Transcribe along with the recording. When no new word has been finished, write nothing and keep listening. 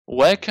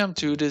Welcome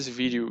to this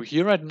video.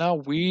 Here right now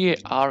we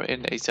are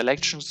in a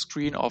selection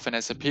screen of an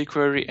SAP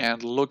query,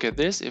 and look at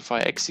this. If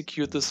I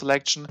execute the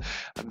selection,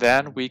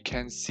 then we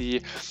can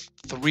see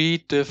three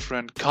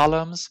different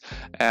columns,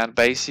 and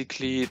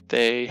basically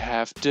they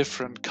have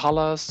different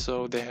colors,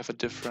 so they have a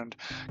different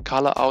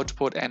color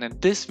output. And in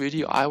this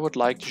video I would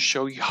like to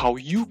show you how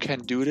you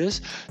can do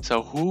this,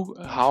 so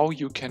how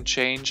you can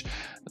change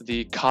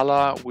the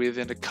color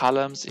within the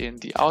columns in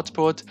the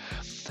output.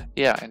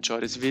 Yeah,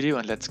 enjoy this video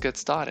and let's get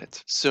started.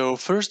 So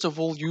first of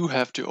all, you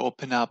have to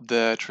open up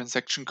the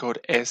transaction code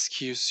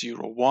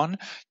SQ01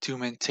 to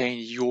maintain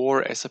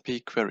your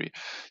SAP query.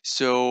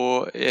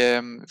 So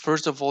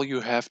first of all,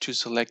 you have to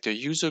select a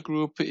user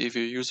group. If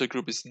your user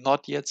group is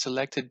not yet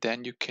selected,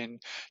 then you can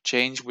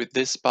change with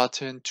this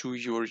button to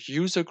your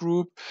user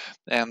group,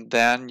 and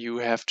then you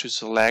have to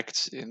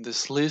select in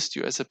this list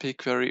your SAP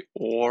query,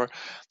 or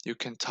you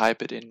can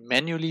type it in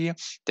manually.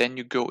 Then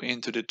you go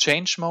into the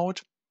change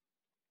mode,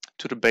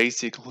 to the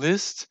basic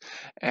list,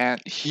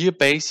 and here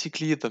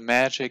basically the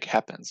magic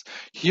happens.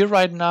 Here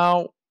right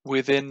now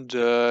within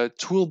the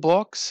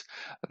toolbox,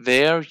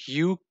 there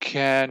you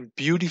can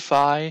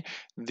beautify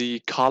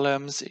the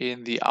columns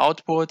in the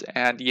output,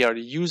 and yeah, the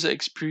user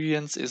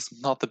experience is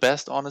not the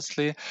best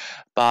honestly,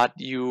 but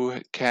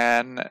you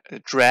can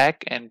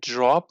drag and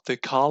drop the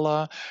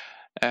color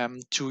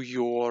to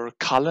your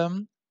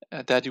column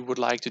that you would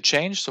like to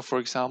change. So for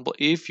example,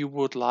 if you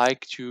would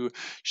like to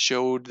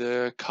show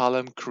the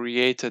column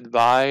created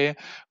by,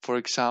 for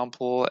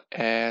example,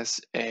 as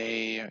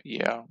a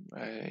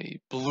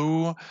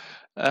blue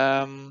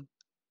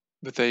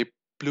with a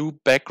blue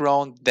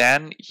background,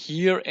 then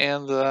here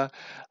in the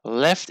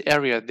left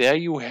area there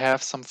you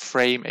have some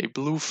frame, a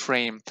blue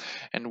frame,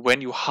 and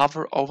when you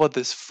hover over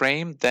this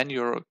frame, then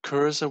your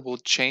cursor will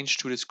change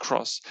to this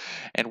cross,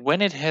 and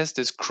when it has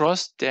this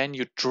cross, then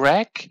you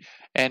drag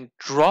and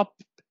drop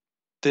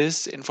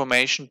this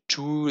information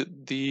to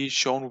the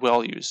shown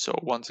values. So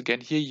once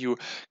again, here you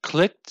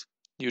clicked,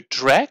 you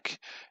drag,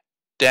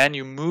 then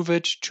you move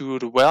it to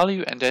the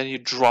value, and then you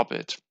drop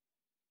it.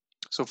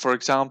 So for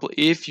example,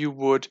 if you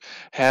would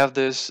have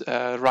this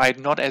right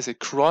not as a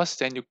cross,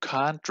 then you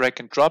can't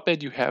drag and drop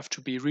it. You have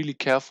to be really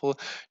careful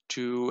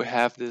to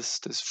have this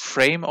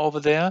frame over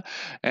there.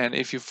 And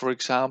if you, for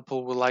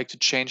example, would like to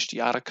change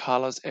the other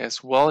colors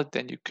as well,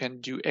 then you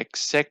can do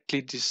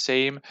exactly the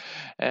same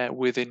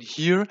within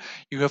here.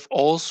 You have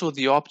also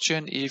the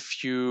option,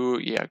 if you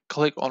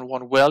click on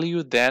one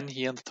value, then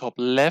here in the top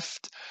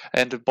left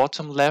and the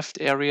bottom left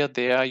area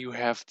there you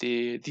have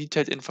the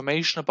detailed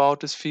information about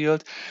this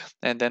field,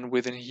 and then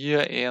within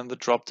here in the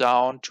drop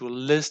down to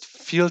list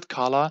field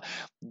color,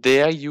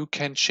 there you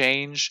can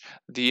change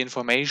the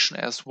information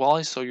as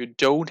well, so you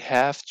don't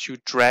have to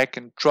drag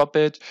and drop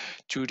it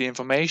to the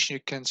information. You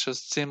can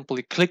just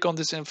simply click on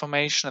this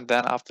information, and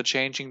then after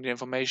changing the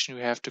information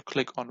you have to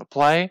click on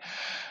apply.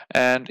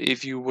 And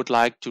if you would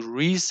like to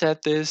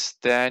reset this,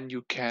 then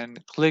you can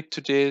click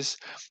to this,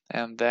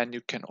 and then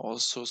you can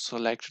also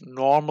select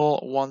normal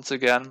once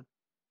again.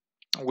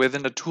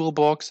 Within the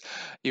toolbox,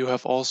 you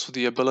have also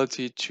the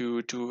ability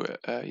to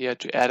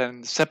add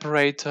a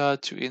separator,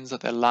 to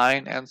insert a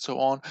line, and so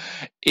on.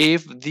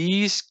 If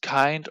these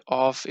kind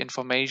of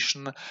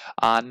information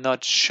are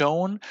not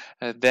shown,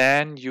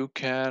 then you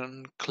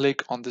can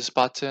click on this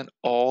button,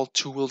 all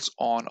tools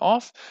on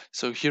off.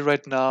 So here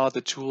right now the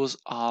tools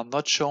are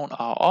not shown,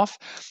 are off,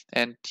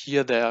 and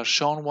here they are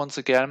shown once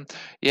again.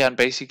 Yeah, and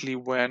basically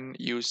when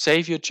you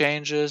save your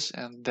changes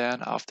and then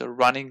after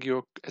running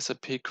your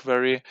SAP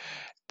query,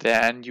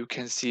 then you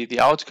can see the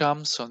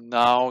outcome. So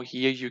now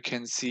here you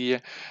can see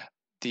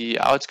the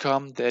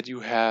outcome that you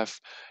have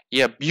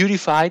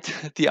beautified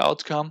the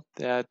outcome,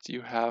 that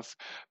you have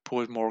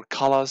put more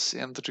colors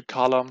into the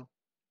column.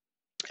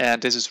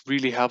 And this is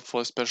really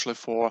helpful, especially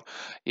for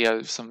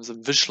some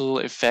visual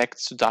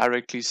effects, to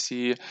directly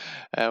see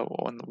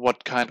on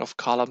what kind of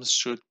columns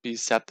should be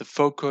set the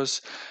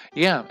focus.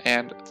 Yeah,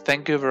 and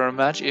thank you very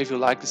much. If you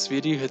like this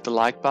video, hit the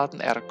like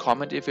button, add a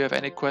comment if you have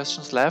any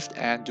questions left,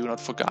 and do not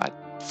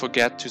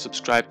forget to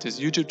subscribe to this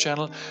YouTube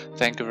channel.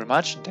 Thank you very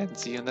much, and then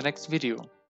see you in the next video.